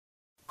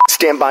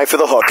stand by for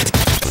the hook.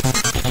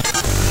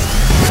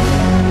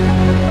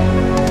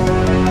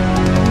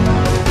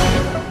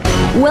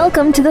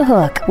 Welcome to The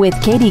Hook with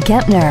Katie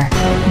Kempner,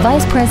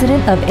 Vice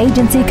President of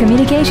Agency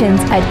Communications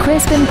at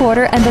Crispin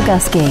Porter &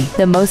 Bogusky,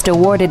 the most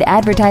awarded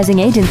advertising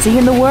agency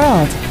in the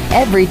world.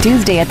 Every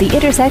Tuesday at the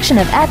intersection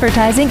of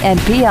advertising and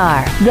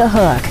PR, The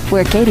Hook,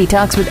 where Katie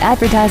talks with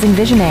advertising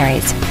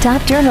visionaries,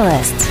 top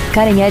journalists,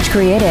 cutting-edge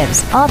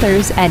creatives,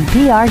 authors, and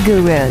PR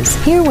gurus.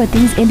 Hear what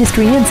these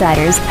industry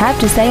insiders have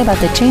to say about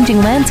the changing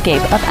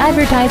landscape of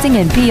advertising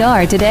and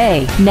PR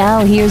today.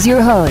 Now here's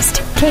your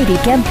host, Katie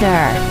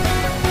Kempner.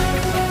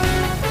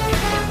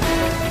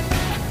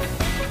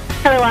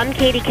 Hello, I'm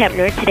Katie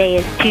Kempner. Today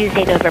is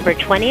Tuesday, November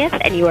 20th,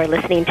 and you are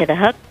listening to The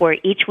Hook, where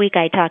each week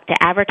I talk to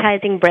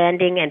advertising,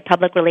 branding, and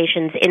public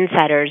relations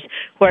insiders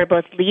who are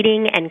both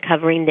leading and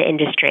covering the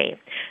industry.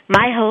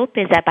 My hope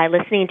is that by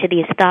listening to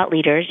these thought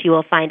leaders, you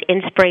will find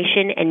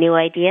inspiration and new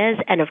ideas,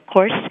 and of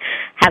course,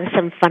 have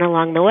some fun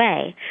along the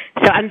way.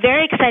 So I'm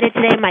very excited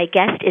today. My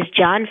guest is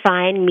Jon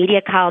Fine,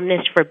 media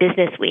columnist for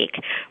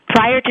Businessweek.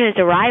 Prior to his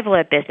arrival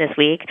at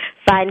Businessweek,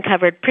 Fine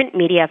covered print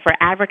media for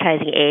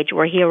Advertising Age,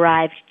 where he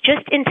arrived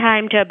just in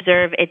time to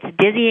observe its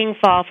dizzying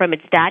fall from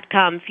its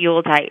 .com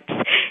fueled heights.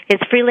 His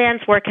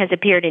freelance work has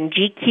appeared in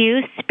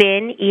GQ,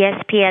 Spin,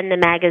 ESPN, The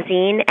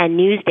Magazine, and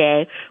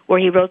Newsday, where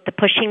he wrote the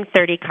Pushing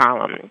 30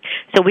 column.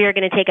 So we are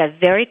going to take a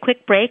very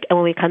quick break, and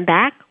when we come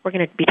back, we're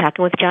going to be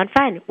talking with Jon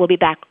Fine. We'll be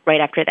back right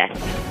after this.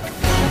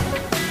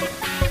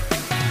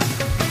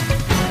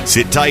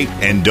 Sit tight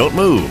and don't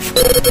move.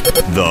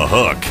 The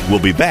Hook will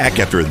be back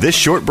after this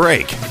short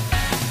break.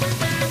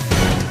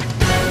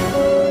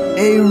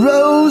 A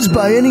rose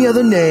by any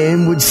other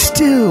name would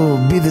still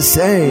be the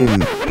same.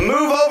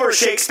 Move over,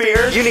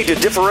 Shakespeare. You need to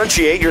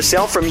differentiate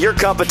yourself from your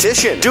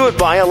competition. Do it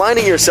by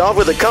aligning yourself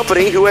with a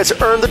company who has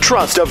earned the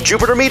trust of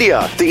Jupiter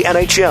Media, the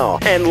NHL,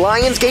 and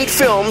Lionsgate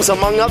Films,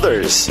 among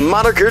others.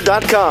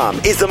 Moniker.com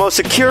is the most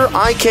secure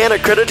ICANN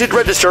accredited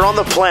register on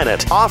the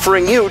planet,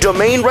 offering you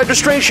domain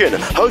registration,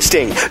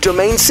 hosting,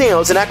 domain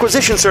sales, and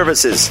acquisition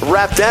services.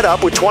 Wrap that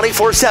up with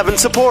 24/7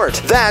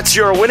 support. That's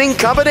your winning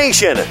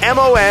combination.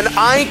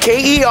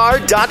 MONIKER.com.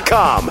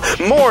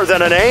 More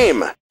than a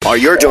name. Are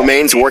your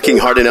domains working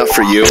hard enough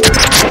for you?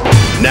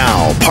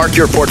 Now, park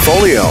your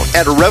portfolio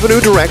at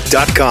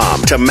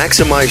RevenueDirect.com to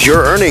maximize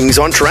your earnings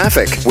on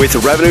traffic. With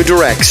Revenue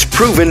Direct's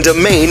proven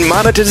domain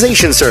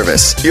monetization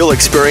service, you'll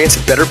experience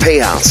better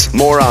payouts,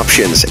 more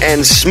options,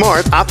 and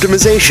smart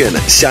optimization.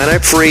 Sign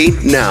up free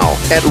now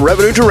at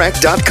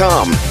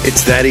RevenueDirect.com.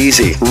 It's that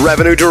easy.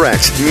 Revenue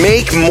Direct.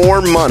 Make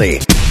more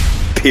money.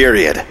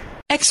 Period.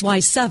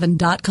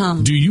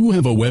 XY7.com. Do you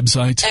have a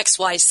website?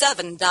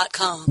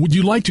 XY7.com. Would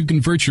you like to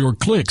convert your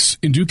clicks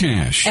into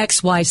cash?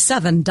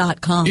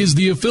 XY7.com. Is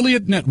the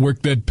affiliate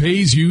network that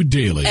pays you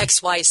daily?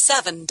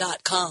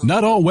 XY7.com.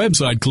 Not all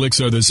website clicks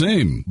are the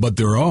same, but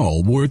they're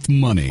all worth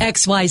money.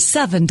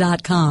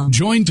 XY7.com.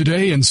 Join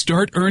today and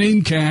start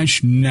earning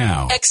cash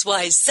now.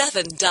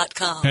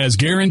 XY7.com. Has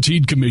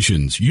guaranteed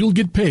commissions. You'll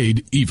get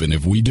paid even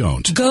if we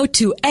don't. Go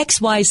to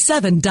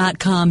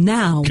XY7.com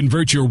now.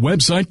 Convert your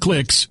website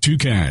clicks to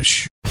cash.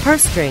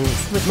 Purse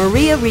Strings with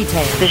Maria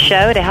Retail. The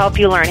show to help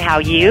you learn how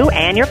you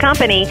and your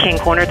company can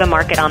corner the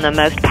market on the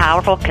most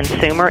powerful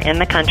consumer in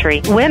the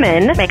country.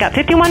 Women make up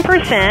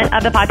 51%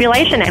 of the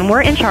population, and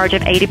we're in charge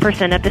of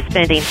 80% of the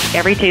spending.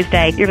 Every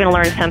Tuesday, you're going to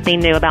learn something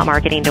new about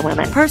marketing to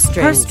women. Purse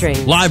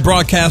Strings. Live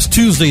broadcast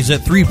Tuesdays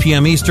at 3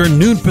 p.m. Eastern,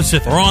 noon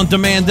Pacific, or on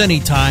demand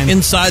anytime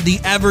inside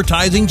the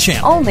advertising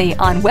channel. Only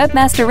on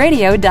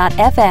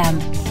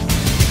webmasterradio.fm.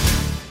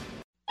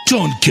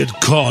 Don't get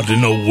caught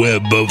in a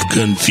web of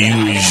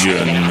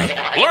confusion.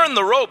 Learn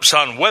the ropes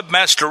on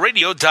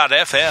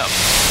webmasterradio.fm.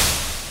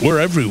 We're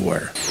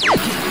everywhere.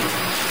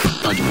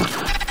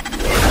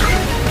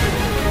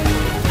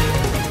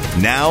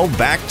 Now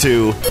back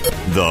to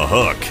The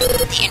Hook.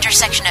 The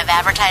intersection of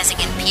advertising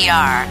and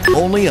PR.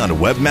 Only on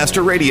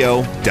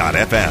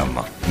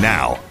webmasterradio.fm.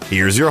 Now,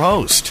 here's your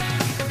host.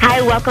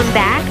 Hi, welcome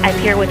back. I'm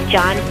here with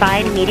Jon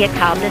Fine, media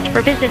columnist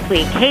for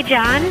Businessweek. Hey,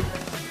 Jon.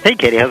 Hey,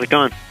 Katie. How's it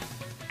going?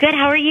 Good.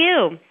 How are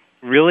you?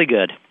 Really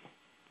good.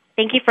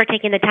 Thank you for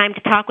taking the time to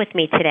talk with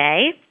me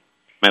today.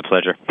 My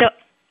pleasure. So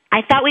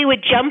I thought we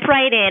would jump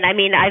right in. I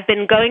mean, I've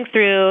been going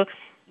through,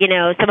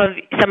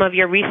 some of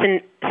your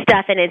recent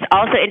stuff, and it's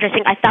also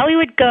interesting. I thought we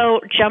would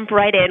jump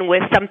right in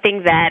with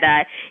something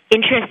that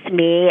interests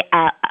me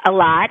a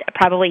lot,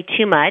 probably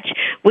too much,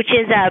 which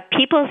is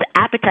people's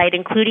appetite,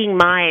 including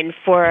mine,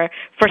 for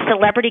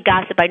celebrity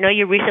gossip. I know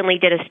you recently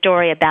did a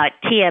story about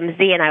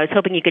TMZ, and I was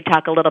hoping you could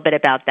talk a little bit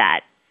about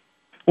that.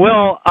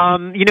 Well,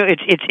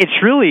 it's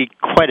really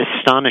quite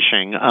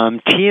astonishing.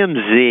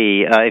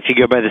 TMZ, if you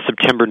go by the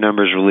September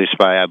numbers released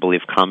by, I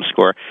believe,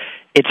 ComScore,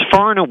 it's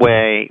far and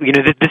away,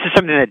 this is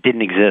something that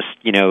didn't exist,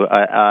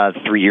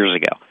 3 years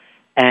ago.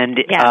 And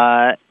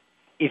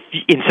if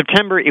in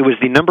September, it was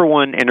the number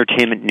one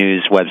entertainment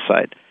news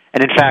website.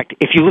 And in fact,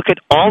 if you look at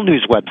all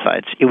news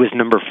websites, it was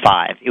number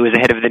 5. It was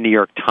ahead of the New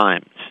York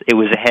Times. It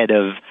was ahead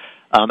of,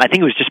 I think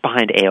it was just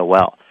behind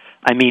AOL.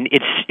 I mean,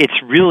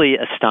 it's really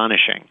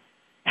astonishing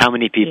how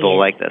many people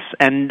like this.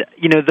 And,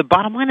 the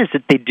bottom line is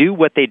that they do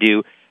what they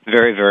do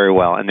very, very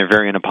well, and they're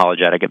very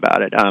unapologetic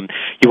about it.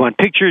 You want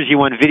pictures, you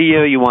want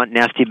video, you want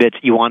nasty bits,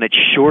 you want it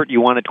short,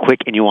 you want it quick,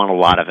 and you want a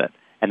lot of it.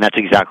 And that's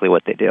exactly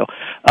what they do.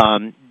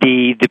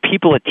 The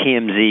people at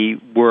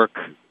TMZ work,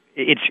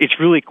 it's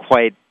really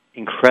quite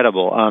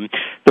incredible.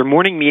 Their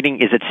morning meeting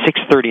is at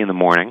 6:30 in the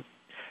morning,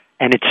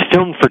 and it's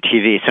filmed for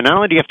TV. So not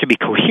only do you have to be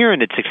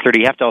coherent at 6:30,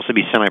 you have to also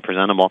be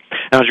semi-presentable.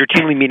 And I was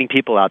routinely meeting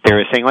people out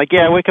there saying,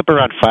 I wake up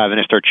around 5 and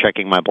I start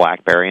checking my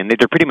BlackBerry, and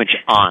they're pretty much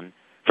on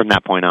from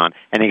that point on.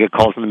 And they get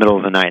calls in the middle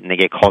of the night, and they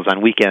get calls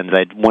on weekends. I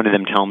had one of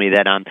them tell me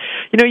that,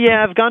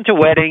 I've gone to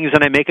weddings,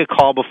 and I make a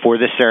call before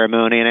the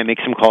ceremony, and I make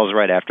some calls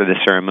right after the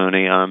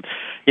ceremony.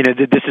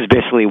 This is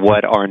basically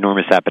what our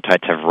enormous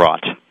appetites have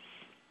wrought.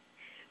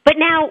 But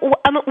now,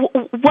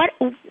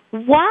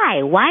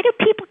 why? Why do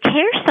people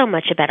care so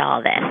much about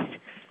all this?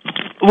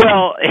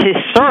 Well,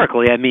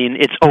 historically,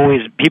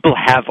 people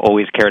have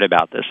always cared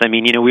about this.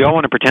 We all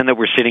want to pretend that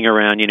we're sitting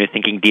around,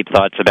 thinking deep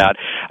thoughts about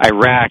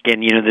Iraq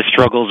and, the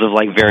struggles of,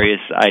 various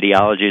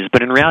ideologies.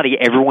 But in reality,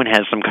 everyone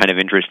has some kind of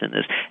interest in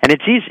this. And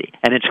it's easy,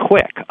 and it's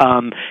quick.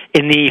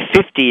 In the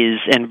 50s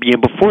and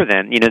before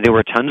then, there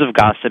were tons of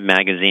gossip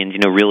magazines,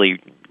 really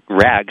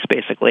rags,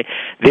 basically.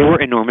 They were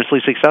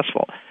enormously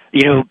successful.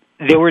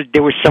 There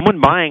was someone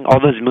buying all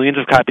those millions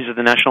of copies of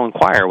the National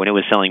Enquirer when it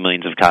was selling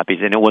millions of copies,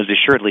 and it was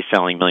assuredly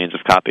selling millions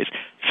of copies.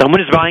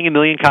 Someone is buying 1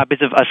 million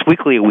copies of Us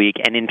Weekly a week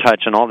and In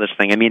Touch and all this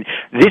thing.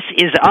 This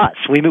is us.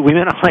 We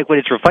may not like what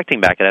it's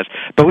reflecting back at us,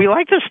 but we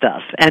like this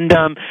stuff. And,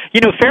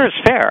 fair is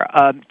fair.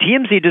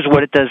 TMZ does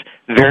what it does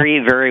very,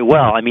 very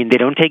well. They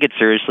don't take it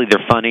seriously.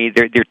 They're funny.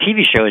 Their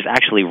TV show is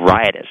actually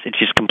riotous. It's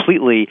just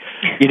completely,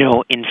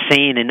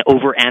 insane and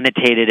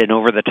over-annotated and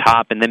over the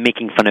top, and then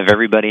making fun of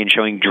everybody and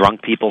showing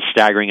drunk people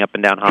staggering up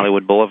and down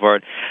Hollywood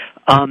Boulevard.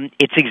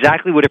 It's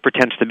exactly what it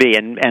pretends to be,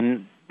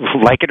 and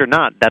like it or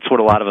not, that's what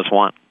a lot of us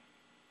want.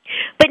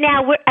 But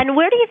now,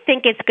 where do you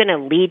think it's going to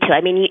lead to?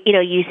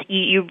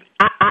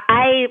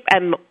 I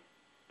am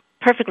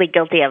perfectly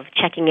guilty of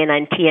checking in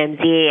on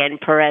TMZ and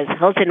Perez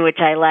Hilton, which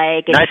I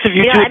like. And, nice of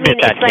you to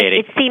admit that, Katie.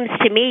 It seems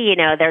to me,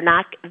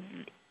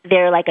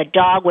 they're like a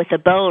dog with a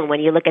bone when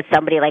you look at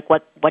somebody like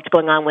what's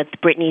going on with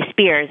Britney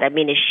Spears.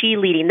 Is she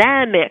leading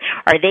them?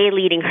 Are they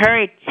leading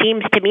her? It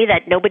seems to me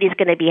that nobody's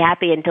going to be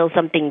happy until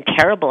something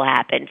terrible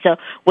happens. So,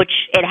 which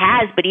it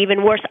has, but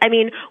even worse.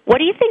 What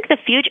do you think the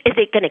future, is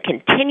it going to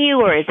continue,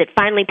 or is it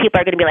finally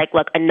people are going to be like,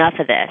 look, enough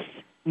of this?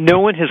 No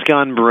one has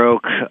gone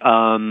broke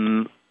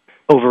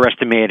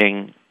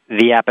overestimating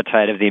the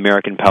appetite of the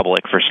American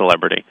public for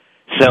celebrity.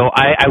 So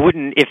I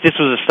wouldn't, if this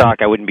was a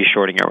stock, I wouldn't be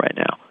shorting it right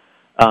now.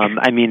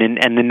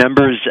 And the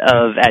numbers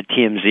at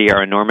TMZ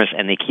are enormous,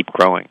 and they keep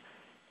growing.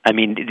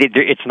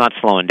 It's not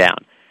slowing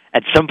down.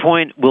 At some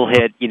point, we'll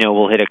hit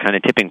a kind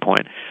of tipping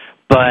point.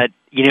 But,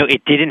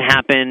 it didn't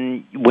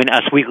happen when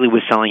Us Weekly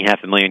was selling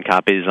 500,000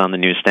 copies on the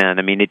newsstand.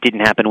 It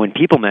didn't happen when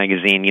People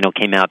magazine,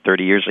 came out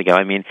 30 years ago.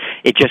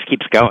 It just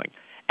keeps going.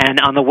 And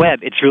on the web,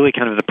 it's really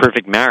kind of the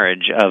perfect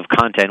marriage of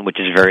content, which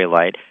is very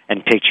light,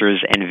 and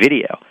pictures and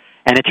video.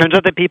 And it turns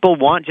out that people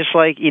want, just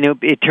like,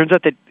 it turns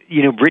out that,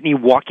 Britney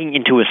walking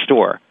into a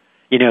store,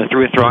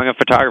 through a throng of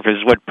photographers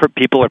is what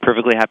people are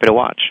perfectly happy to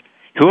watch.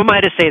 Who am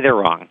I to say they're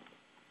wrong?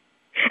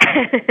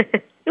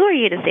 Who are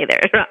you to say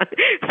they're wrong?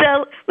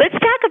 So let's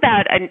talk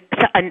about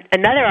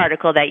another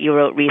article that you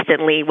wrote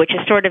recently, which is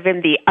sort of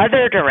in the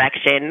other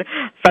direction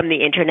from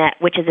the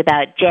Internet, which is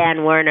about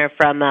Jan Werner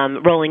from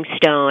Rolling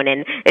Stone.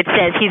 And it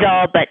says he's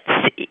all but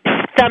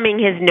thumbing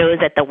his nose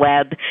at the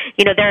web.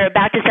 They're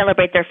about to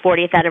celebrate their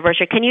 40th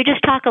anniversary. Can you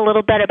just talk a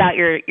little bit about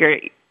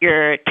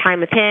your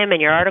time with him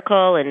and your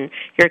article and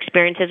your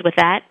experiences with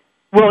that?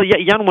 Well,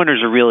 Jan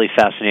Werner's a really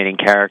fascinating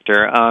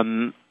character.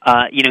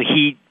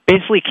 He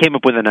basically came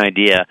up with an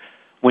idea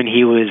when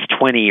he was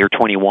 20 or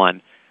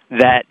 21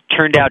 that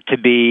turned out to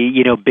be,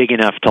 big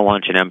enough to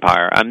launch an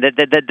empire.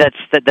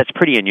 That's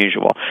pretty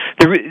unusual.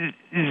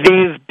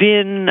 They've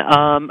been,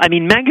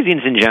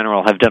 magazines in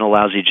general have done a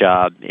lousy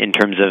job in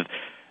terms of,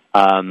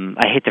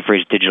 I hate the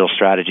phrase digital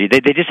strategy.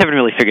 They just haven't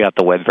really figured out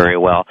the web very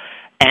well.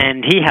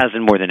 And he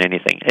hasn't more than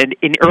anything. And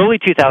in early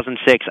 2006,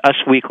 Us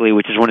Weekly,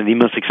 which is one of the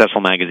most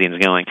successful magazines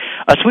going,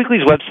 Us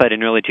Weekly's website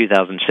in early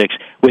 2006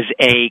 was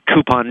a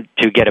coupon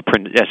to get a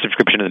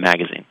subscription to the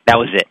magazine. That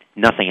was it.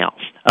 Nothing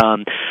else.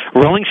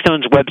 Rolling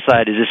Stone's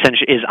website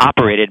is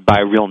operated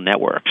by real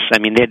networks. They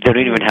don't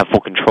even have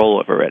full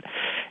control over it.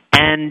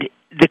 And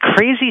the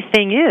crazy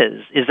thing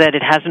is that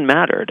it hasn't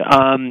mattered.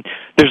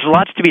 There's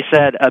lots to be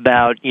said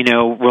about,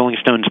 Rolling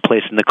Stone's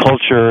place in the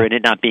culture and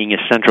it not being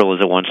as central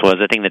as it once was.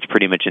 I think that's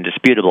pretty much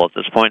indisputable at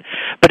this point.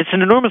 But it's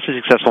an enormously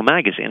successful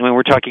magazine.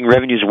 We're talking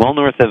revenues well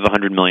north of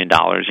 $100 million,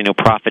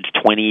 profits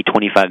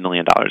 $20-25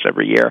 million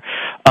every year.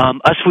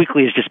 Us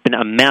Weekly has just been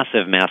a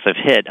massive, massive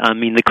hit.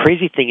 The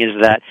crazy thing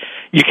is that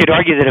you could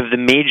argue that of the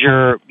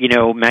major,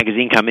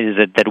 magazine companies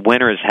that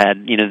Werner has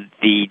had,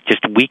 the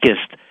just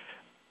weakest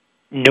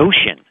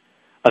notion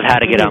of how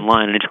to get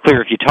online, and it's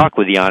clear if you talk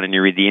with Jan and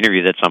you read the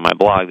interview that's on my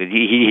blog that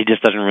he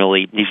just doesn't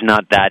really, he's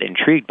not that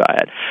intrigued by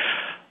it.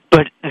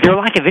 But their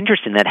lack of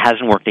interest in that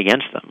hasn't worked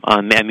against them.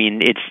 I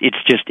mean,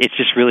 it's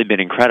just really been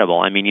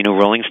incredible. I mean,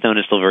 Rolling Stone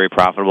is still very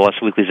profitable. Us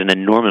Weekly is an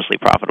enormously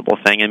profitable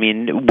thing. I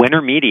mean,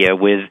 Winter Media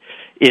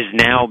is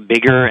now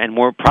bigger and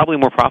probably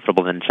more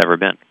profitable than it's ever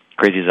been.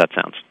 Crazy as that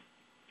sounds.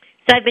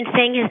 So I've been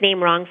saying his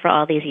name wrong for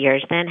all these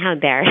years, then? How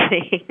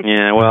embarrassing.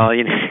 Yeah, well,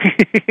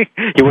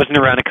 he wasn't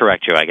around to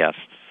correct you, I guess.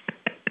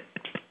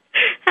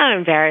 How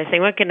embarrassing.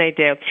 What can I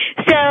do?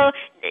 So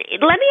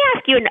let me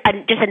ask you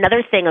just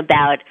another thing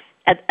about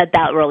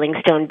Rolling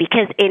Stone,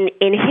 because in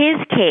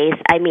his case,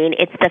 I mean,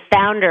 it's the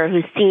founder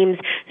who seems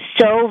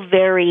so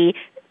very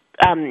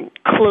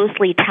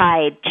closely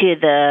tied to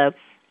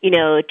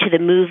the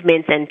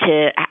movements and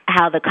to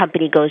how the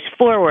company goes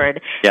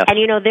forward. Yes. And,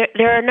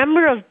 there are a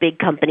number of big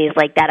companies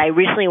like that. I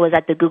recently was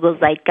at the Google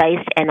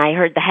Zeitgeist, and I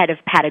heard the head of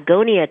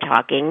Patagonia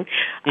talking,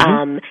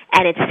 and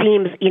it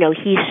seems,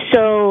 he's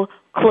so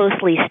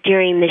closely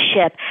steering the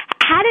ship.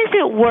 How does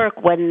it work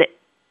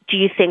do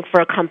you think,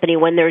 for a company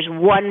when there's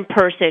one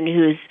person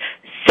who's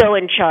so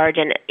in charge,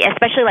 and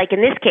especially like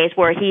in this case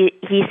where he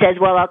says,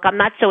 well, look, I'm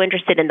not so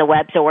interested in the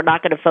web, so we're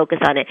not going to focus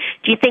on it.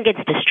 Do you think it's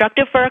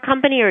destructive for a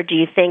company, or do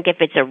you think if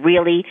it's a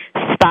really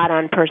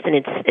spot-on person,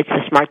 it's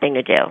the smart thing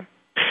to do?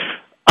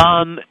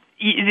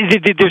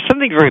 There's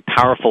something very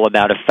powerful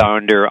about a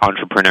founder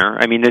entrepreneur.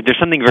 I mean, there's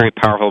something very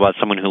powerful about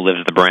someone who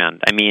lives the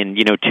brand. I mean,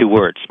 2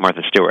 words,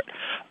 Martha Stewart.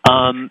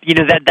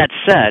 That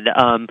said,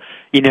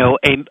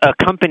 a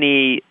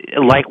company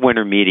like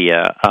Winter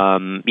Media,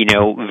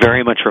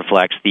 very much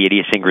reflects the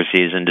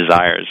idiosyncrasies and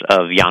desires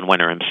of Jan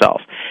Wenner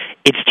himself.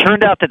 It's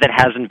turned out that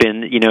hasn't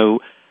been,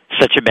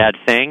 such a bad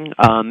thing,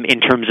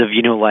 in terms of,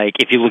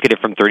 if you look at it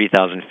from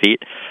 30,000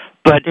 feet.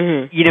 But,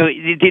 there's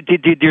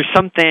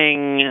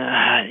something,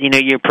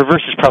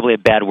 perverse is probably a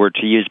bad word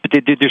to use, but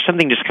there's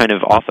something just kind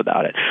of off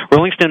about it.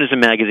 Rolling Stone is a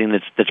magazine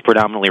that's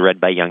predominantly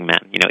read by young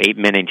men,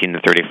 men 18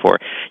 to 34.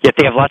 Yet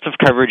they have lots of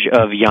coverage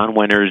of Jan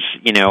Wenner's,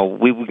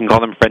 we can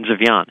call them friends of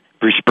Jan,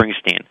 Bruce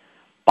Springsteen,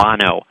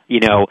 Bono,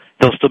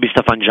 there'll still be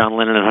stuff on John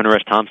Lennon and Hunter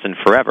S. Thompson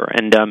forever.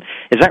 And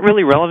is that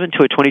really relevant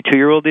to a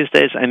 22-year-old these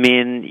days? I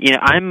mean,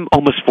 I'm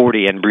almost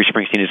 40, and Bruce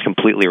Springsteen is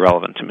completely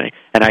relevant to me,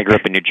 and I grew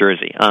up in New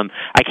Jersey.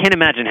 I can't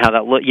imagine how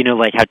that look,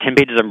 like how 10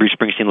 pages on Bruce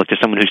Springsteen look to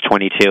someone who's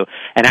 22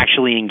 and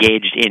actually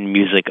engaged in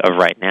music of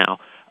right now.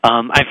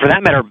 For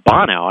that matter,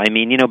 Bono. I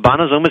mean,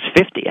 Bono's almost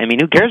 50. I mean,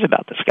 who cares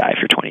about this guy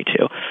if you're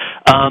 22?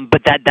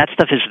 But that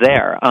stuff is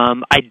there.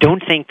 I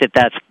don't think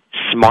that's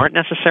smart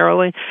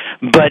necessarily,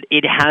 but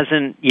it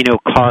hasn't,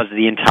 caused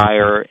the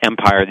entire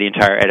empire, the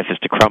entire edifice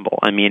to crumble.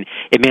 I mean,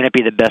 it may not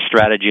be the best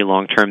strategy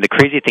long term. The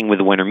crazy thing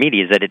with Winter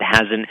Media is that it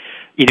hasn't,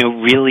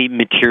 really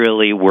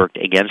materially worked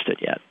against it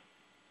yet.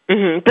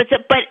 Mm-hmm. But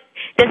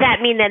does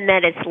that mean then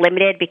that it's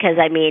limited? Because,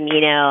 I mean,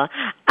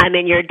 I'm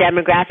in your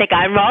demographic.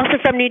 I'm also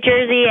from New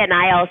Jersey, and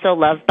I also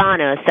love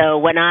Bono. So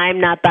when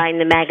I'm not buying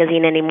the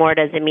magazine anymore,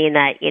 does it mean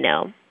that,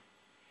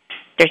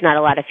 there's not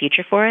a lot of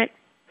future for it?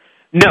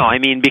 No, I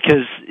mean,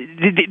 because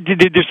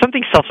there's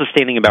something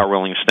self-sustaining about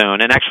Rolling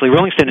Stone, and actually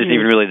Rolling Stone isn't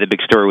even really the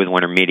big story with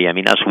Winter Media. I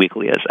mean, Us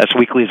Weekly is. Us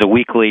Weekly is a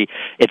weekly.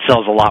 It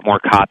sells a lot more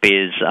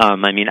copies.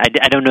 I mean,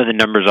 I don't know the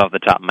numbers off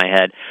the top of my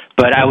head,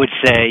 but I would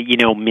say,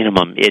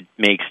 minimum, it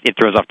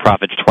throws off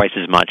profits twice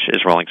as much as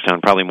Rolling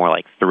Stone, probably more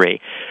like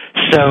 3.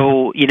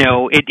 So,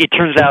 it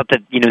turns out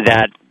that,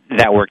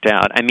 that worked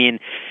out. I mean,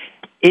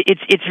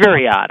 it's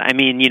very odd. I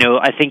mean,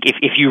 I think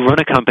if you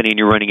run a company and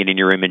you're running it in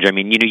your image, I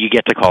mean, you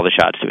get to call the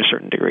shots to a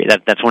certain degree.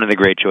 That's one of the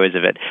great joys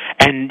of it.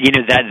 And,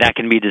 that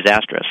can be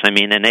disastrous. I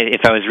mean, and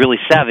if I was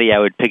really savvy, I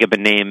would pick up a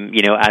name,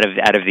 out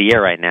of the air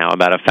right now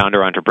about a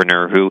founder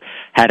entrepreneur who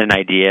had an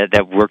idea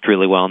that worked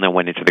really well and then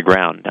went into the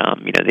ground.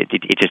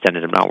 It just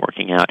ended up not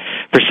working out.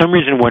 For some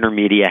reason, Winter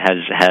Media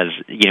has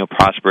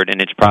prospered, and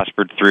it's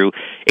prospered through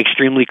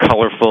extremely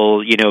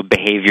colorful,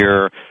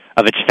 behavior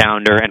of its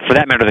founder, and for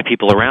that matter, the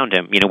people around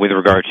him, with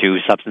regard to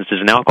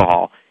substances and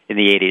alcohol in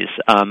the 80s.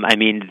 I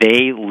mean,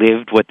 they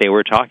lived what they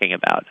were talking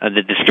about.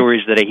 The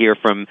stories that I hear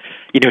from,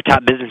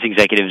 top business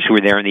executives who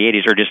were there in the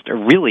 80s are just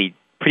really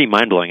pretty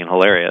mind-blowing and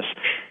hilarious.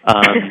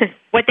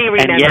 What they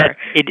remember. And yet,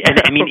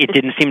 it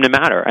didn't seem to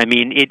matter. I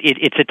mean,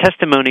 it's a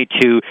testimony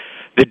to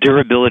the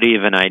durability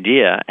of an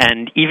idea.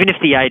 And even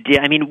if the idea,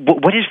 I mean,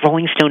 what does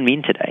Rolling Stone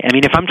mean today? I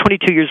mean, if I'm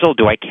 22 years old,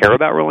 do I care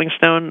about Rolling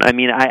Stone? I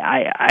mean,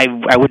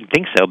 I wouldn't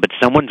think so, but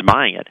someone's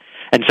buying it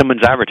and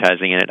someone's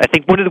advertising in it. I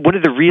think one of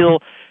the real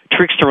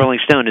tricks to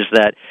Rolling Stone is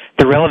that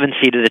the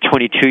relevancy to the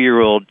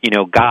 22-year-old,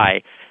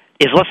 guy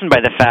is lessened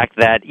by the fact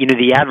that,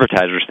 the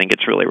advertisers think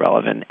it's really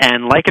relevant.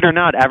 And like it or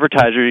not,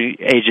 advertiser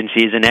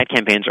agencies and ad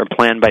campaigns are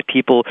planned by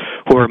people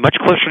who are much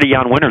closer to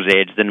Jan Wenner's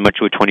age than much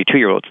to a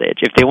 22-year-old's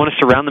age. If they want to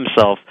surround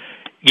themselves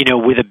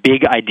with a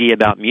big idea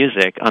about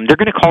music, they're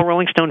going to call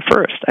Rolling Stone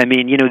first. I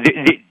mean,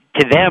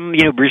 to them,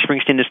 Bruce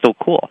Springsteen is still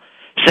cool.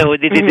 So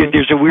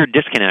there's a weird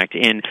disconnect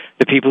in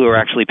the people who are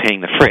actually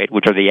paying the freight,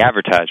 which are the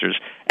advertisers,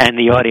 and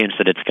the audience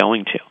that it's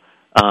going to.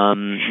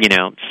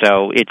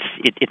 So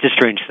it's a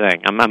strange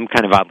thing. I'm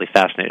kind of oddly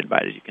fascinated by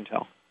it, as you can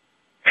tell.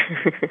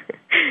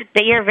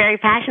 that you're very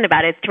passionate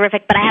about. It's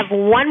terrific. But I have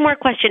one more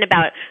question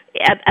about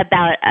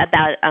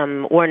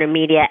Warner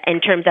Media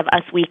in terms of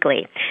Us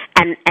Weekly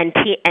and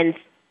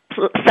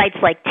sites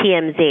like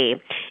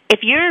TMZ. If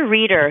you're a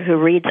reader who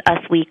reads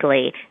Us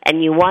Weekly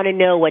and you want to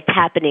know what's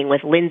happening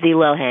with Lindsay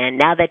Lohan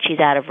now that she's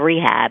out of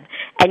rehab,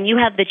 and you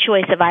have the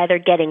choice of either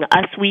getting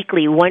Us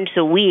Weekly once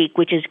a week,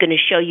 which is going to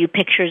show you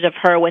pictures of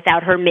her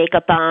without her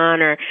makeup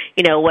on, or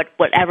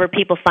whatever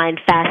people find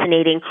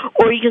fascinating,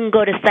 or you can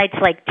go to sites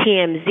like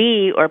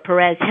TMZ or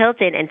Perez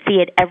Hilton and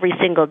see it every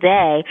single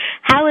day.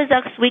 How is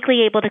Us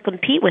Weekly able to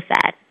compete with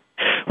that?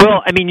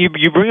 Well, I mean, you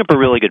bring up a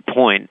really good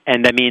point,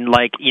 and I mean,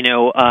 what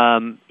you're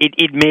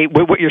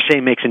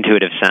saying makes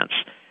intuitive sense.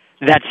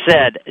 That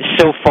said,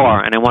 so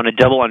far, and I want to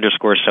double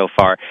underscore so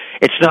far,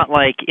 it's not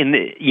like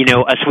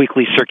Us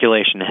Weekly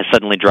circulation has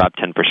suddenly dropped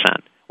 10%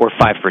 or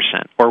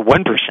 5% or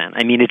 1%.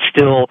 I mean, it's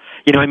still,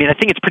 I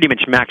think it's pretty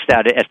much maxed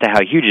out as to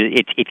how huge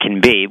it can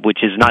be,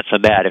 which is not so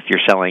bad if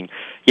you're selling,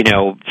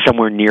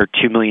 somewhere near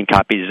 2 million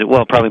copies.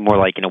 Well, probably more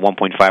like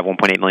 1.5,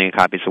 1.8 million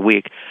copies a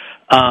week.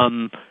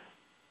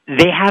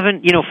 They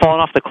haven't,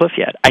 fallen off the cliff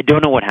yet. I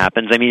don't know what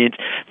happens. I mean,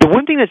 the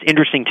one thing that's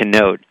interesting to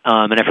note,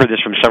 and I've heard this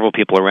from several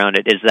people around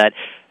it, is that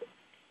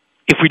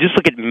if we just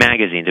look at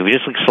magazines, if we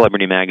just look at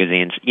celebrity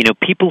magazines,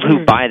 people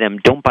who buy them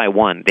don't buy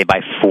one, they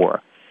buy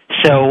four.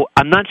 So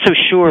I'm not so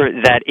sure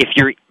that if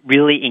you're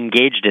really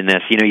engaged in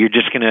this, you're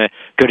just going to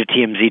go to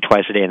TMZ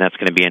twice a day and that's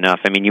going to be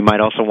enough. I mean, you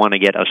might also want to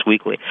get Us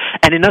Weekly.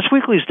 And in Us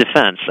Weekly's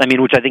defense,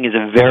 which I think is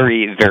a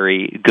very,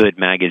 very good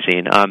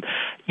magazine,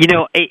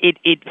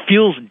 it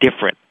feels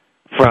different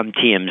from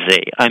TMZ.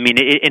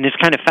 And it's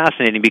kind of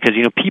fascinating because,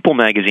 People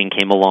magazine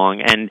came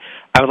along, and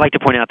I would like to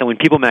point out that when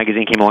People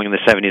magazine came along in the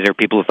 70s, there were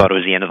people who thought it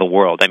was the end of the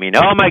world.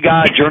 Oh my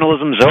God,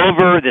 journalism's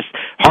over, this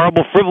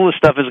horrible, frivolous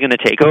stuff is going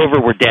to take over,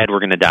 we're dead,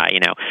 we're going to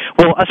die,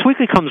 Well, Us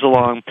Weekly comes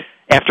along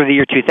after the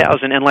year 2000,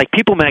 and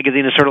People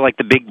magazine is sort of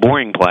like the big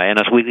boring play, and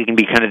Us Weekly can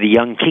be kind of the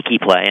young kicky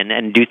play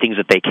and do things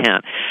that they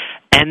can't.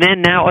 And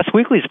then now Us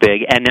Weekly's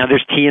big, and now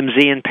there's TMZ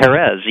and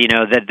Perez,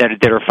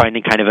 that are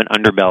finding kind of an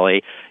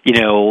underbelly,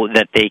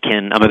 that they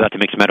can, I'm about to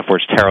mix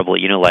metaphors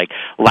terribly,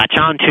 latch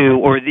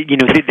onto, or,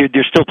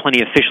 there's still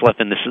plenty of fish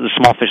left in the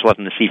small fish left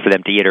in the sea for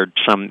them to eat, or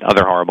some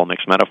other horrible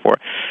mixed metaphor.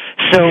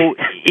 So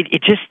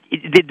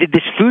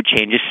this food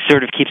chain just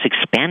sort of keeps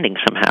expanding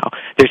somehow.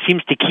 There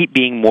seems to keep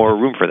being more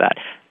room for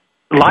that.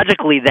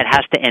 Logically, that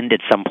has to end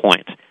at some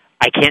point.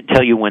 I can't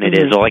tell you when it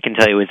is. All I can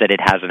tell you is that it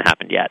hasn't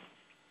happened yet.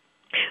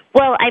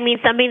 Well,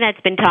 something that's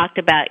been talked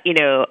about,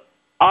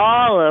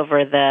 all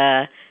over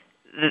the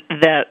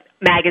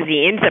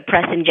magazines, the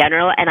press in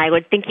general, and I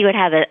would think you would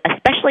have a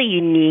especially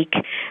unique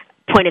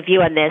point of view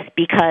on this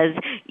because,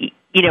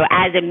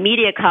 as a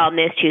media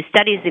columnist who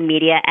studies the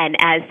media and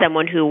as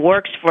someone who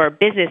works for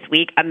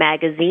Businessweek, a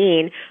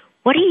magazine,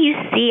 what do you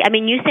see?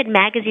 You said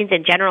magazines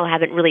in general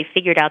haven't really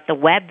figured out the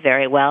web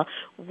very well.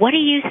 What do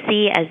you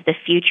see as the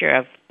future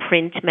of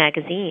print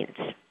magazines?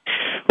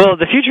 Well,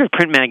 the future of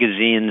print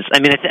magazines, I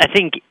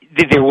think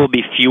there will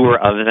be fewer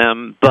of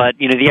them, but,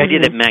 the idea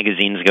that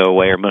magazines go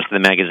away, or most of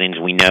the magazines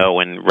we know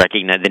and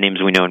recognize, the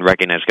names we know and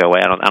recognize go away,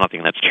 I don't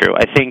think that's true.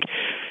 I think,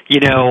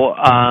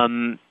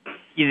 the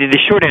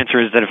short answer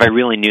is that if I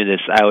really knew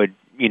this, I would,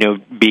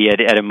 be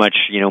at a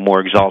much, more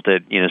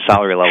exalted,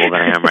 salary level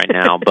than I am right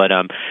now, but,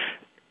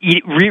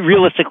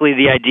 realistically,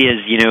 the idea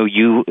is,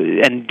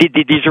 and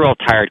these are all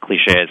tired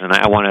cliches, and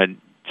I want to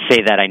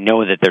say that I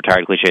know that they're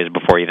tired cliches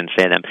before I even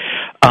say them.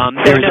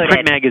 There's a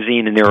print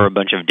magazine, and there are a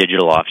bunch of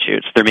digital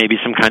offshoots. There may be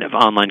some kind of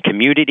online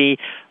community.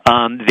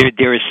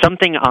 There is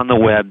something on the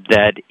web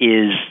that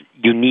is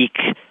unique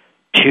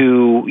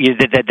to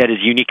that is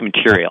unique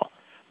material,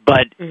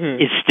 but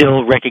is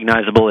still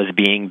recognizable as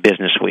being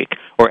Businessweek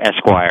or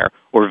Esquire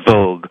or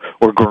Vogue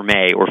or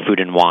Gourmet or Food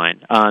and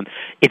Wine.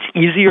 It's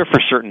easier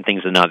for certain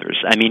things than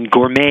others.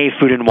 Gourmet,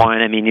 Food and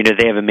Wine,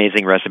 they have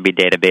amazing recipe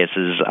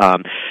databases.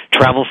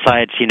 Travel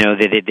sites,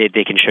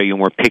 they can show you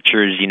more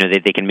pictures,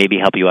 they can maybe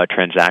help you out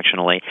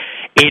transactionally.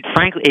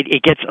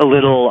 It gets a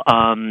little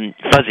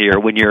fuzzier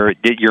when you're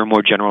a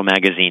more general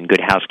magazine,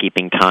 Good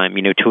Housekeeping, Time,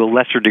 to a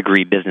lesser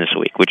degree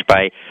Businessweek, which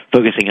by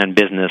focusing on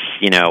business,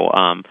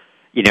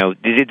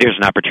 there's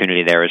an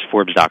opportunity there, as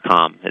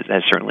Forbes.com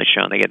has certainly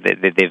shown.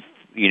 They've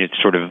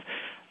sort of,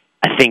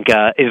 I think,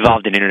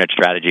 evolved an internet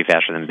strategy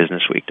faster than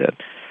Businessweek did.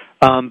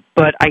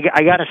 But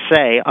I got to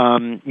say,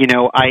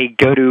 I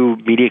go to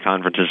media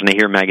conferences and I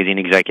hear magazine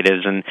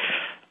executives, and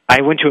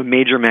I went to a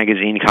major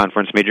magazine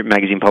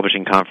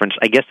publishing conference.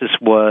 I guess this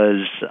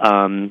was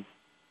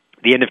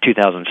the end of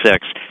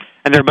 2006,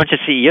 and there are a bunch of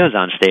CEOs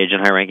on stage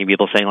and high-ranking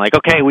people saying,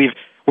 okay,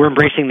 we're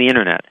embracing the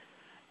internet.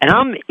 And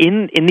I'm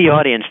in the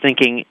audience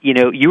thinking,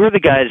 you are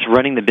the guys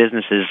running the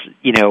businesses,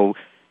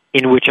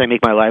 in which I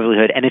make my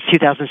livelihood, and it's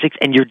 2006,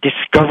 and you're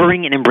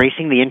discovering and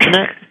embracing the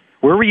internet?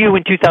 Where were you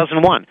in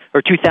 2001,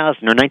 or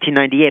 2000, or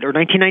 1998, or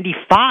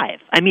 1995?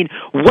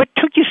 What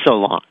took you so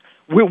long?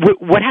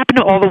 What happened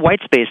to all the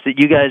white space that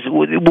you guys,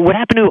 what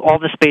happened to all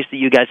the space that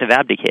you guys have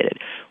abdicated?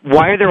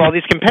 why are there all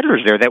these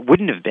competitors there that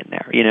wouldn't have been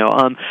there?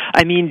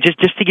 I mean,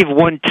 just to give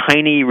one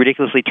tiny,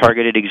 ridiculously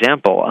targeted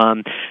example,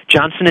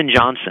 Johnson &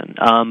 Johnson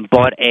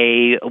bought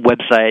a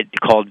website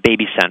called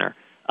Baby Center,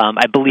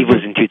 I believe it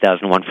was in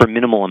 2001, for a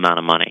minimal amount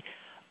of money.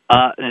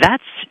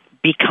 That's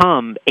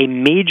become a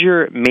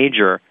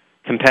major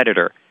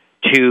competitor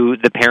to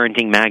the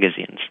parenting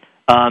magazines.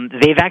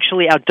 They've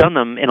actually outdone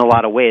them in a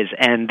lot of ways,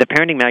 and the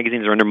parenting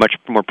magazines are under much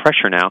more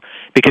pressure now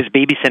because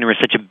Baby Center is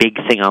such a big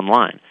thing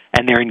online,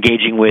 and they're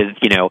engaging with,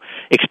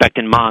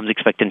 expectant moms,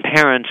 expectant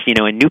parents,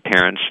 and new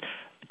parents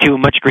to a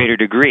much greater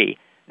degree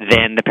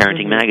than the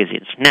parenting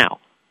magazines. Now,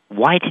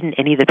 why didn't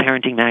any of the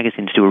parenting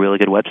magazines do a really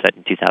good website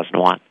in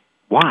 2001?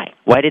 Why?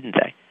 Why didn't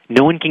they?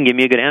 No one can give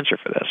me a good answer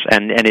for this,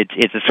 and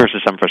it's a source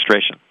of some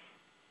frustration.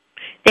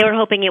 They were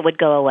hoping it would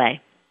go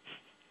away.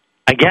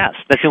 I guess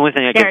that's the only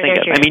thing I can think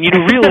of. True. I mean,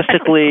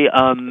 realistically,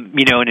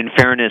 and in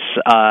fairness,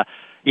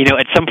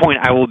 at some point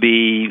I will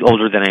be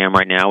older than I am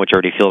right now, which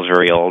already feels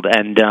very old.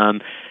 And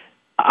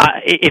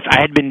if I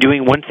had been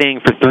doing one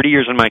thing for 30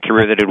 years in my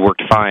career that had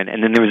worked fine,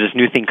 and then there was this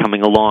new thing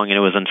coming along and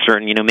it was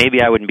uncertain,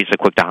 maybe I wouldn't be so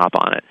quick to hop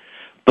on it.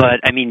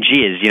 But, I mean,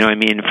 geez,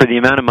 for the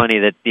amount of money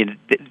that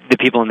the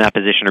people in that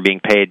position are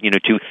being paid,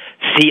 to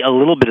see a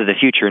little bit of the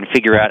future and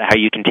figure out how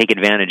you can take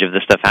advantage of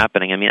this stuff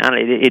happening, I mean,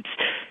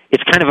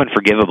 it's kind of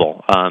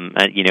unforgivable,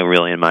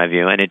 really, in my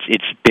view. And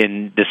it's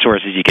been the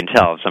source, as you can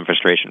tell, of some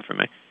frustration for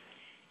me.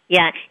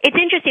 Yeah, it's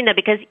interesting, though,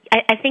 because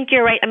I think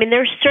you're right. I mean,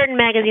 there's certain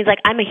magazines,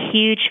 like I'm a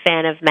huge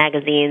fan of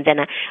magazines,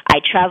 and I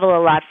travel a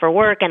lot for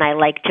work, and I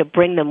like to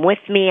bring them with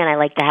me, and I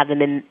like to have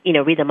them in,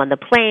 read them on the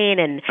plane,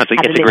 and have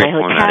them in my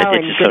hotel,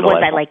 and good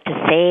ones I like to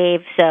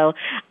save. So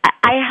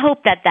I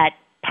hope that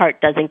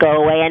part doesn't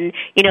go away. And,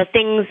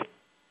 things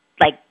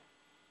like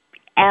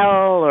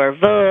Elle or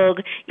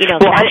Vogue,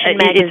 fashion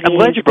magazines, I'm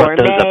glad you brought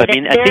those up. I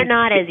mean, they're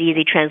not as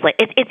easy to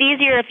translate. It's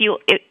easier if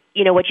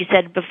what you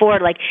said before,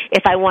 like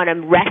if I want a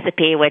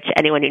recipe, which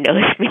anyone who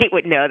knows me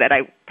would know that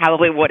I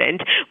probably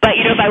wouldn't, but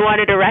if I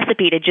wanted a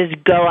recipe to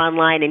just go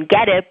online and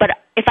get it, but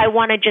if I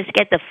want to just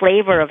get the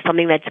flavor of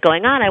something that's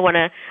going on, I want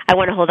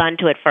to hold on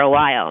to it for a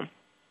while.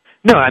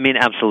 No, I mean,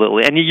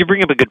 absolutely. And you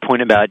bring up a good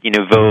point about,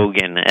 Vogue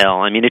and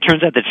Elle. I mean, it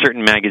turns out that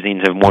certain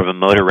magazines have more of a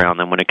moat around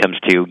them when it comes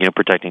to,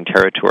 protecting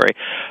territory.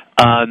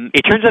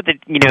 It turns out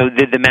that,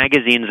 the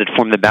magazines that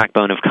form the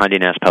backbone of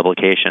Condé Nast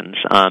publications,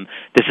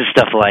 this is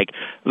stuff like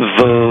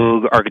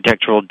Vogue,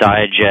 Architectural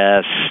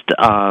Digest,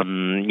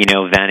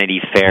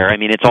 Vanity Fair. I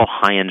mean, it's all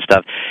high-end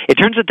stuff. It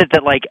turns out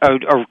that like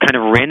a kind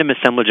of random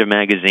assemblage of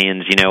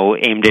magazines,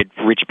 aimed at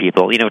rich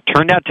people,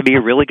 turned out to be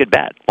a really good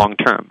bet long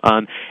term.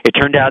 It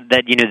turned out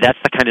that,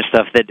 that's the kind of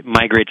stuff that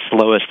migrates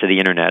slowest to the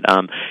internet.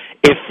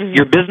 If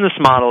your business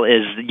model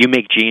is you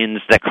make jeans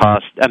that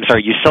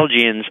you sell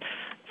jeans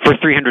for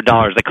 $300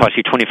 that cost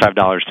you $25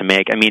 to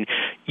make. I mean,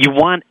 you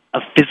want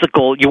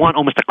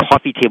almost a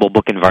coffee table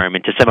book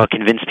environment to somehow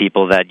convince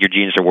people that your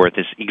jeans are worth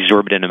this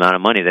exorbitant amount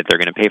of money that they're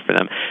going to pay for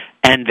them.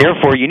 And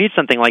therefore, you need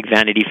something like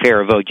Vanity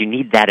Fair or Vogue. You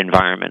need that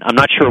environment. I'm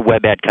not sure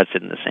web ad cuts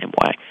it in the same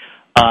way.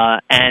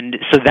 And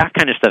so that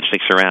kind of stuff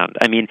sticks around.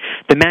 I mean,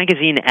 the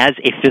magazine as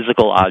a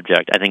physical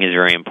object, I think, is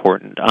very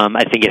important.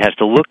 I think it has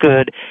to look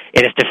good.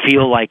 It has to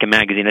feel like a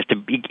magazine. It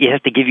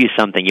has to give you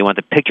something. You want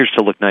the pictures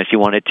to look nice. You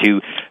want it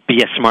to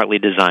be a smartly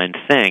designed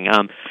thing.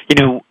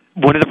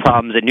 One of the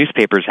problems that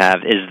newspapers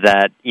have is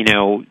that,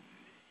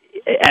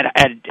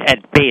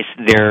 at base,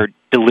 they're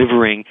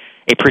delivering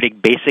a pretty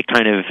basic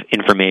kind of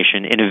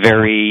information in a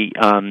very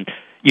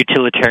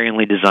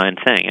utilitarianly designed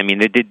thing. I mean,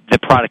 the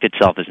product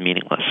itself is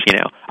meaningless.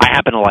 I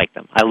happen to like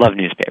them. I love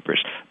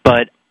newspapers,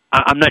 but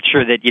I'm not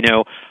sure that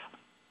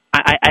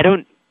I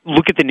don't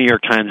look at the New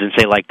York Times and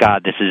say, like,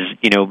 God, this is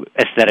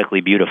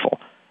aesthetically beautiful,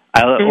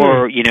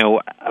 or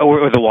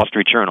the Wall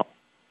Street Journal.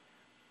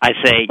 I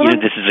say,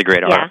 this is a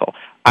great article.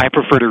 I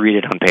prefer to read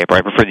it on paper.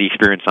 I prefer the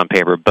experience on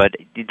paper, but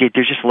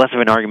there's just less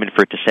of an argument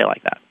for it to say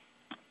like that.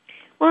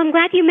 Well, I'm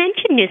glad you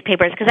mentioned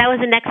newspapers, because that was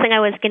the next thing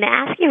I was going to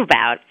ask you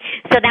about.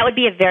 So that would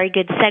be a very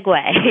good segue.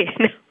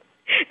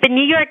 The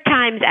New York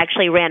Times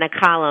actually ran a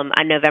column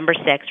on November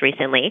 6th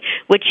recently,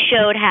 which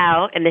showed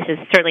how, and this is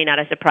certainly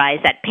not a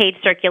surprise, that paid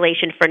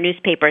circulation for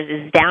newspapers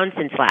is down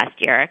since last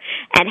year,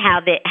 and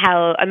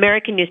how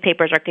American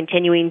newspapers are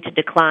continuing to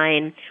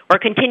decline,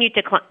 or continue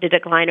to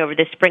decline over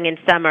the spring and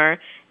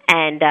summer,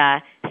 and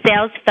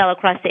sales fell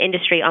across the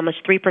industry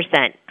almost 3%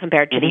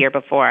 compared to the year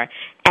before.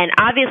 And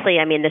obviously,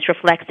 I mean, this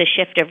reflects the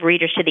shift of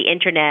readers to the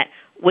Internet,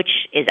 which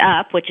is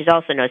up, which is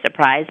also no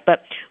surprise.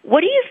 But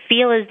what do you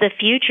feel is the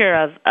future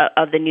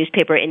of the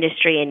newspaper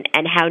industry,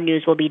 and how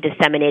news will be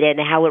disseminated,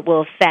 and how it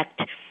will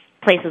affect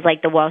places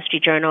like the Wall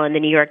Street Journal and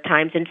the New York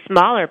Times and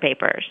smaller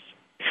papers?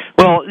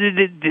 Well,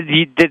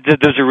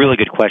 those are really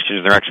good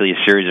questions. They're actually a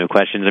series of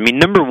questions. I mean,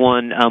 number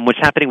one, what's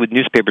happening with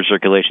newspaper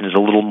circulation is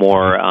a little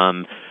more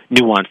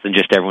nuanced than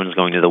just everyone's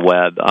going to the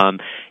web.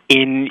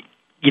 In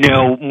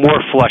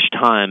more flush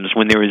times,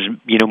 when there was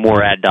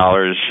more ad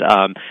dollars,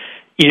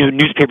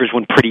 newspapers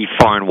went pretty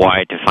far and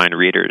wide to find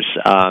readers.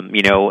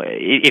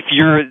 If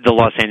you're the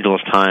Los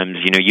Angeles Times,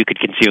 you could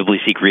conceivably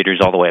seek readers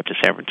all the way up to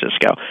San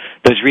Francisco.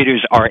 Those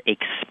readers are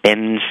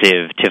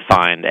expensive to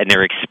find, and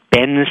they're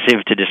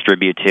expensive to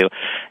distribute to.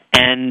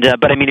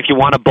 But if you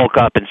want to bulk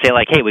up and say,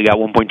 like, hey, we got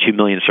 1.2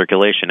 million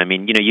circulation,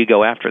 you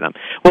go after them.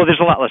 Well,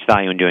 there's a lot less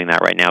value in doing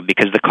that right now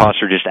because the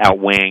costs are just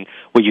outweighing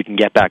what you can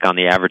get back on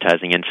the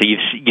advertising. And so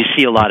you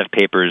see a lot of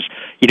papers,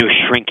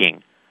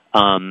 shrinking.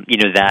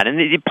 That,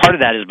 and part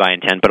of that is by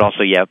intent, but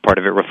also, part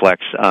of it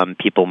reflects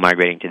people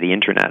migrating to the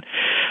internet.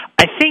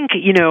 I think,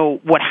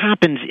 what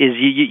happens is,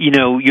 you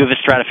have a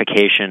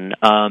stratification.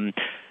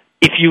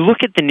 If you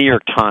look at the New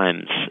York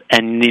Times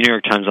and the New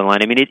York Times Online,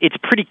 it's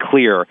pretty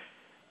clear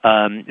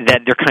that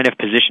they're kind of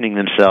positioning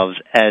themselves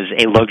as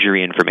a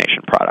luxury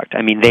information product.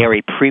 They are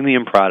a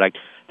premium product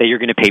that you're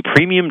going to pay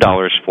premium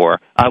dollars for,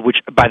 which,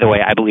 by the way,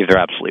 I believe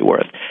they're absolutely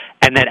worth,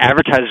 and that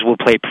advertisers will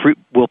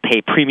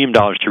pay premium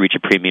dollars to reach a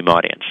premium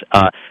audience.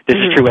 This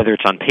is true whether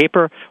it's on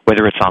paper,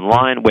 whether it's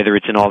online, whether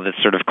it's in all this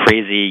sort of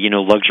crazy,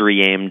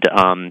 luxury-aimed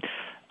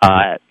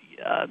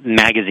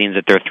magazines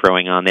that they're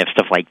throwing on. They have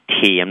stuff like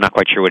Tea. I'm not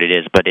quite sure what it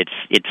is, but it's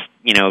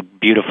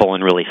beautiful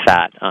and really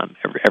fat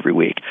every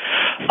week.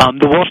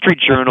 The Wall Street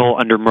Journal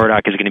under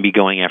Murdoch is going to be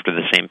going after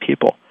the same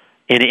people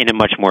in a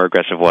much more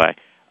aggressive way.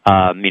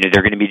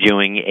 They're going to be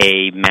doing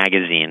a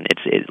magazine.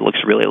 It looks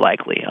really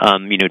likely,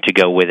 to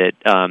go with it,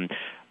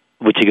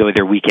 to go with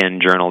their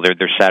weekend journal, their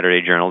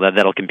Saturday journal.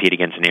 That'll compete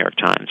against the New York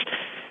Times.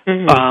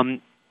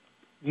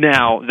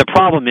 Now, the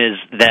problem is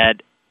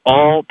that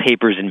all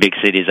papers in big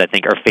cities, I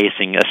think, are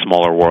facing a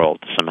smaller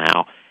world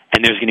somehow.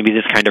 And there's going to be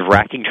this kind of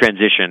racking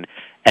transition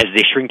as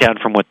they shrink down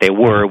from what they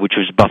were, which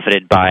was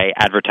buffeted by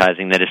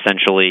advertising that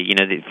essentially,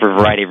 for a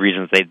variety of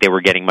reasons, they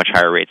were getting much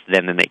higher rates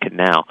then than they could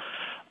now.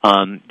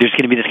 There's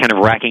going to be this kind of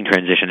racking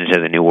transition into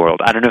the new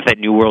world. I don't know if that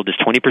new world is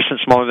 20%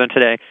 smaller than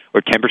today, or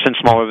 10%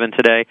 smaller than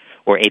today,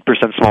 or 8%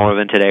 smaller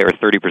than today, or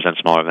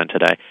 30% smaller than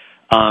today.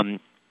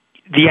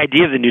 The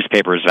idea of the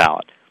newspaper is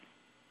valid.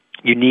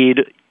 You need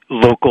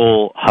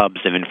local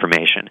hubs of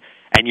information,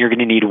 and you're going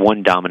to need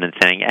one dominant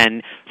thing.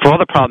 And for all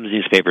the problems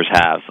newspapers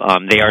have,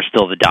 they are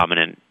still the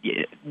dominant.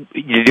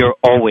 They're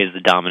always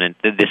the dominant,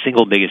 the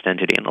single biggest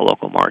entity in the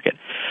local market.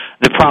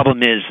 The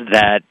problem is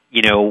that,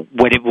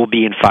 what it will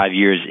be in 5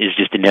 years is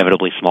just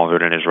inevitably smaller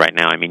than it is right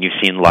now.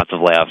 You've seen lots of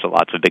layoffs at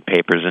lots of big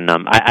papers, and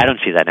I don't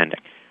see that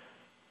ending.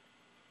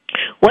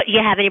 What, do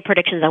you have any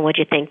predictions on what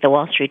you think the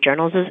Wall Street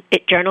Journal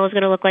is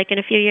going to look like in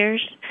a few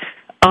years?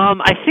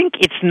 I think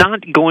it's not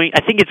going.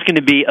 I think it's going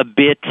to be a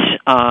bit.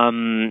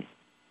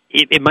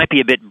 It might be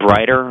a bit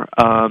brighter.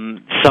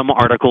 Some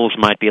articles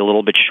might be a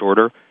little bit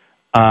shorter.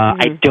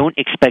 I don't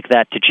expect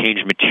that to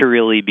change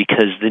materially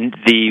because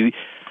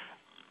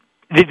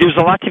there's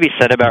a lot to be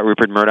said about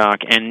Rupert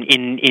Murdoch, and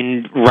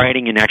in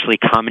writing and actually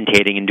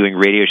commentating and doing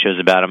radio shows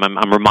about him,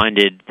 I'm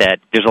reminded that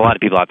there's a lot of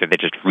people out there that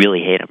just really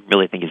hate him,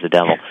 really think he's the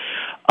devil.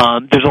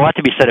 There's a lot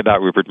to be said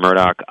about Rupert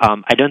Murdoch.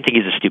 I don't think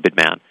he's a stupid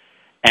man.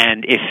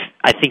 And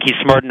I think he's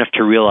smart enough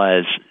to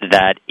realize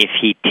that if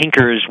he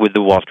tinkers with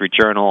the Wall Street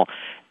Journal,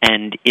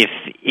 and if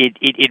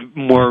it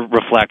more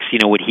reflects,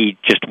 what he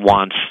just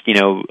wants,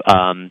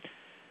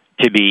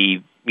 to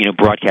be,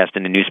 broadcast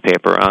in the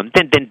newspaper,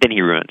 then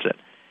he ruins it.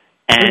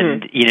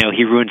 And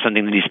he ruins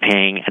something that he's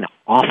paying an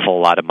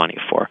awful lot of money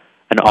for,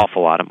 And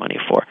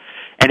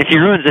if he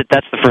ruins it,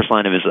 that's the first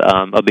line of his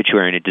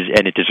obituary,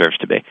 and it deserves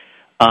to be.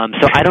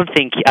 So I don't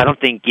think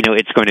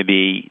it's going to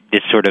be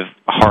this sort of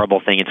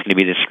horrible thing. It's going to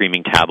be this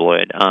screaming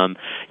tabloid.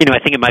 I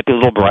think it might be a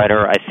little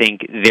brighter. I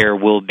think there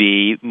will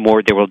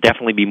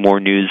definitely be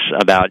more news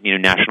about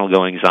national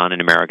goings on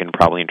in America and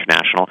probably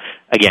international.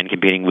 Again,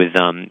 competing with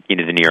the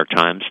New York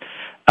Times.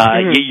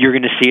 You're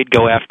going to see it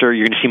go after.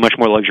 You're going to see much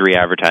more luxury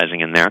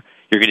advertising in there.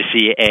 You're going to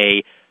see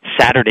a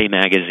Saturday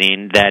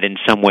magazine that in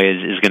some ways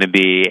is going to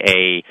be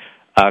a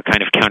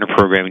kind of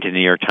counter-programming to the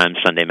New York Times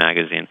Sunday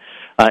magazine.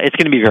 It's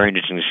going to be very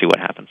interesting to see what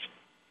happens.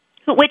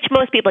 Which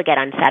most people get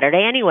on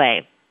Saturday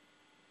anyway.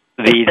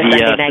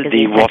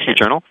 The Wall Street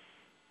Journal?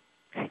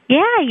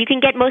 Yeah, you can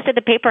get most of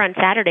the paper on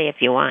Saturday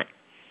if you want.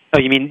 Oh,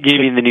 you mean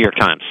the New York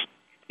Times?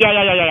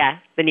 Yeah.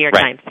 The New York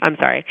Times. I'm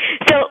sorry.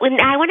 So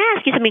I want to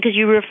ask you something because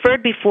you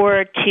referred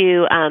before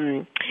to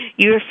an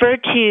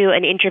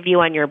interview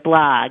on your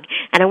blog,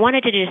 and I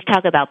wanted to just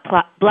talk about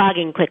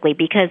blogging quickly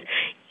because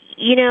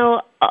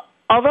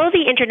although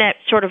the Internet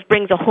sort of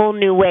brings a whole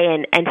new way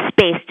and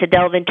space to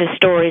delve into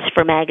stories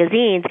for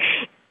magazines,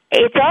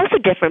 it's also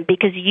different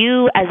because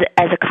you, as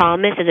a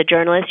columnist, as a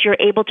journalist, you're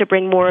able to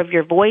bring more of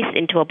your voice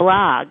into a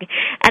blog.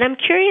 And I'm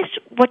curious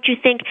what you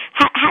think.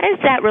 How does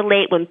that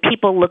relate when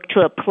people look to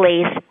a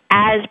place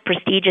as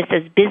prestigious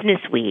as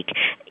Businessweek,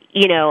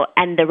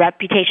 and the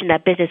reputation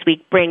that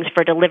Businessweek brings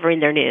for delivering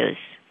their news?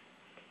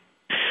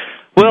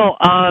 Well,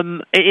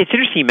 it's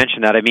interesting you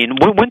mentioned that.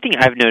 One thing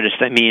I've noticed,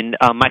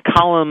 my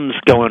columns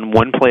go in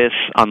one place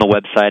on the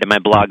website and my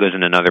blog goes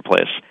in another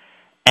place.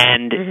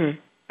 And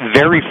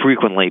very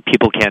frequently,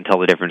 people can't tell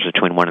the difference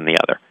between one and the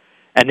other.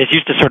 And this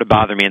used to sort of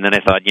bother me, and then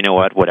I thought, you know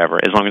what,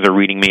 whatever. As long as they're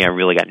reading me, I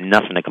really got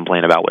nothing to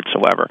complain about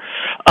whatsoever.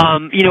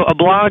 A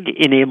blog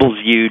enables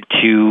you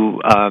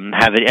to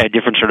have a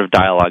different sort of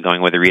dialogue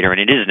going with the reader, and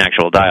it is an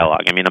actual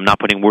dialogue. I mean, I'm not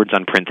putting words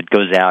on print that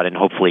goes out and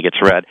hopefully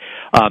gets read.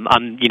 I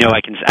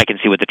can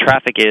see what the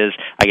traffic is.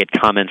 I get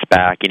comments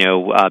back.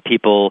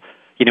 People.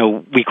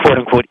 We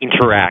quote-unquote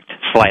interact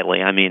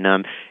slightly. I mean,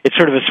 it's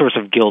sort of a source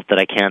of guilt that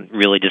I can't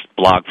really just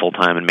blog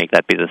full-time and make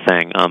that be the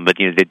thing. But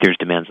there's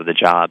demands of the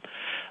job.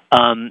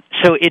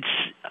 So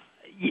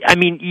you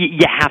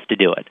have to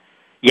do it.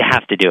 You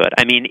have to do it.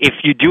 I mean, if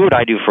you do what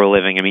I do for a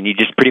living, I mean, you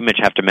just pretty much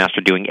have to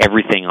master doing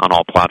everything on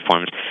all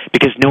platforms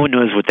because no one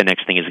knows what the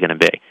next thing is going to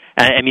be.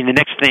 I mean, the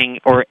next thing,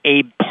 or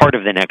a part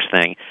of the next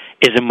thing,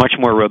 is a much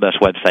more robust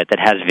website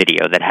that has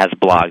video, that has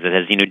blogs, that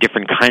has,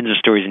 different kinds of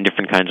stories and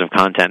different kinds of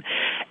content.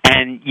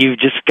 And you've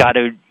just got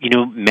to,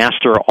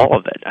 master all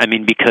of it. I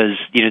mean, because,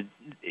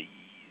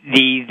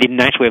 the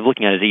nice way of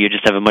looking at it is that you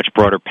just have a much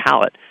broader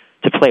palette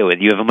to play with.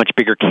 You have a much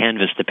bigger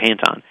canvas to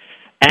paint on.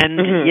 And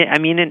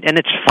and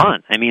it's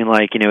fun. I mean,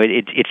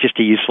 it's just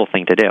a useful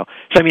thing to do.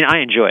 So I mean,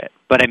 I enjoy it.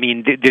 But I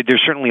mean,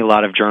 there's certainly a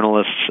lot of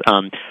journalists,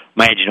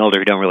 my age and older,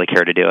 who don't really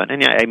care to do it.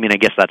 And I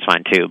guess that's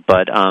fine too.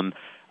 But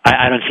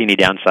I don't see any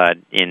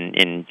downside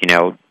in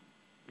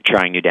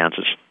trying new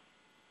dances.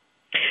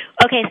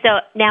 Okay, so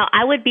now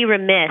I would be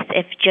remiss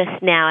if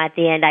just now at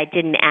the end I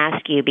didn't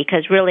ask you,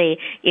 because really,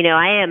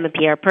 I am a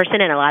PR person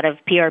and a lot of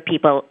PR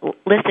people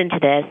listen to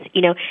this.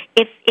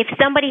 If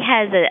somebody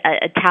has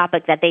a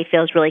topic that they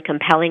feel is really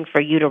compelling for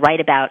you to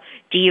write about,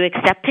 do you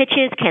accept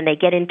pitches? Can they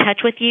get in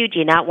touch with you? Do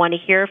you not want to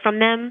hear from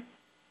them?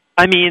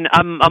 I mean,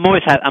 I'm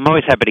always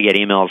happy to get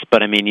emails,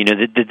 but I mean,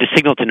 the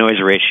signal to noise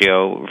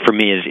ratio for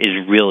me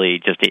is really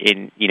just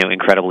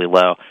incredibly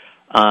low.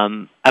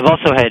 I've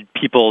also had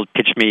people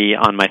pitch me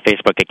on my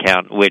Facebook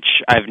account, which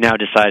I've now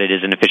decided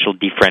is an official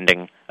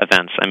defriending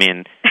offense. I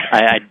mean,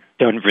 I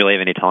don't really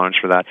have any tolerance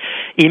for that.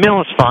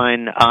 Email is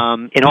fine.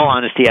 In all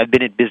honesty, I've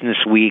been at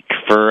Businessweek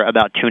for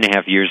about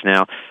 2.5 years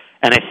now,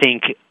 and I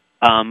think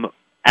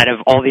out of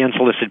all the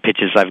unsolicited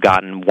pitches I've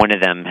gotten, one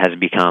of them has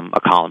become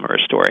a column or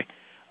a story.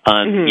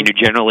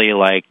 Generally,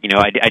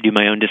 I do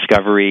my own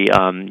discovery.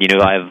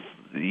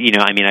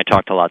 I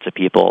talk to lots of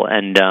people,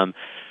 and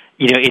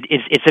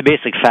it's a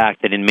basic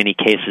fact that in many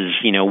cases,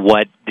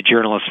 what the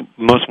journalists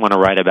most want to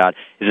write about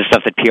is the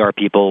stuff that PR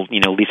people,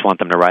 least want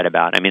them to write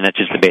about. I mean, that's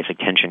just the basic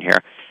tension here.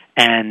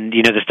 And,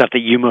 the stuff that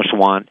you most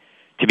want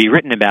to be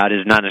written about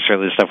is not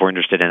necessarily the stuff we're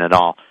interested in at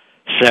all.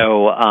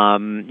 So,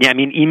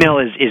 email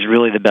is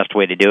really the best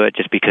way to do it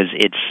just because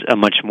it's a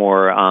much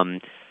more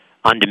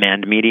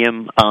on-demand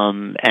medium.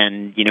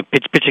 And,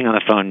 pitching on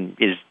the phone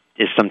is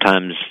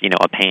sometimes,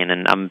 a pain,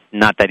 and I'm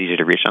not that easy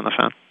to reach on the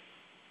phone.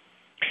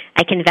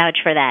 I can vouch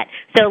for that.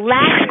 So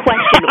last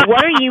question,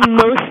 what are you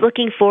most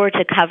looking forward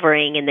to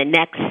covering in the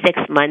next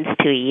 6 months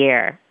to a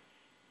year?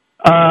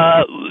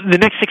 The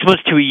next 6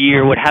 months to a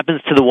year, what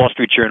happens to the Wall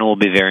Street Journal will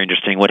be very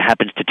interesting. What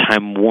happens to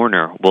Time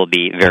Warner will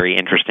be very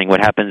interesting.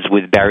 What happens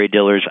with Barry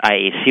Diller's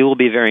IAC will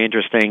be very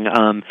interesting.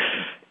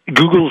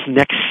 Google's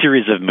next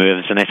series of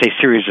moves, and I say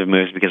series of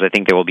moves because I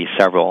think there will be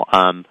several,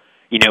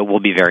 will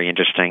be very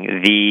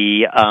interesting.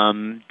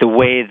 The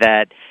way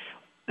that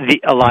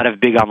a lot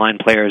of big online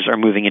players are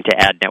moving into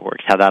ad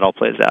networks, how that all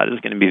plays out is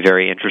going to be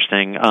very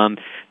interesting.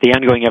 The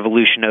ongoing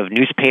evolution of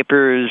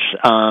newspapers,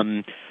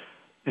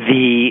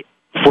 the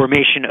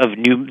formation of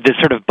the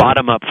sort of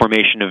bottom-up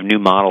formation of new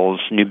models,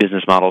 new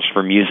business models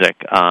for music,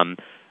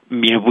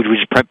 which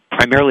was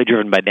primarily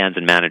driven by bands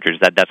and managers.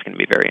 That's going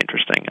to be very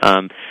interesting.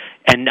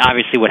 And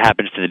obviously what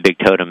happens to the big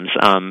totems.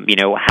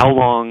 How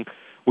long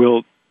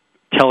will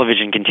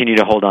television continue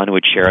to hold on to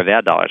its share of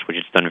ad dollars, which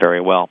it's done very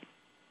well?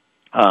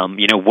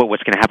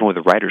 What's going to happen with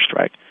the writer's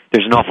strike?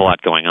 There's an awful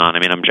lot going on. I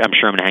mean, I'm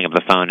sure I'm going to hang up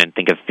the phone and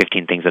think of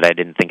 15 things that I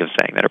didn't think of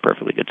saying that are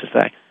perfectly good to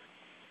say.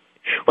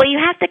 Well, you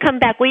have to come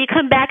back. Will you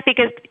come back?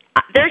 Because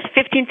there's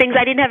 15 things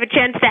I didn't have a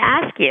chance to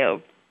ask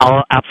you.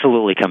 I'll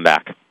absolutely come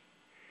back.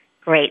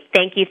 Great.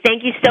 Thank you.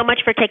 Thank you so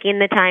much for taking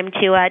the time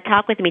to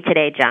talk with me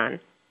today,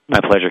 Jon. My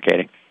pleasure,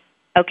 Katie.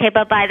 Okay,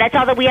 bye-bye. That's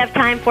all that we have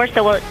time for,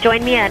 so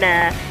join me on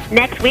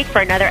next week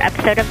for another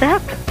episode of The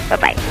Hook.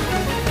 Bye-bye.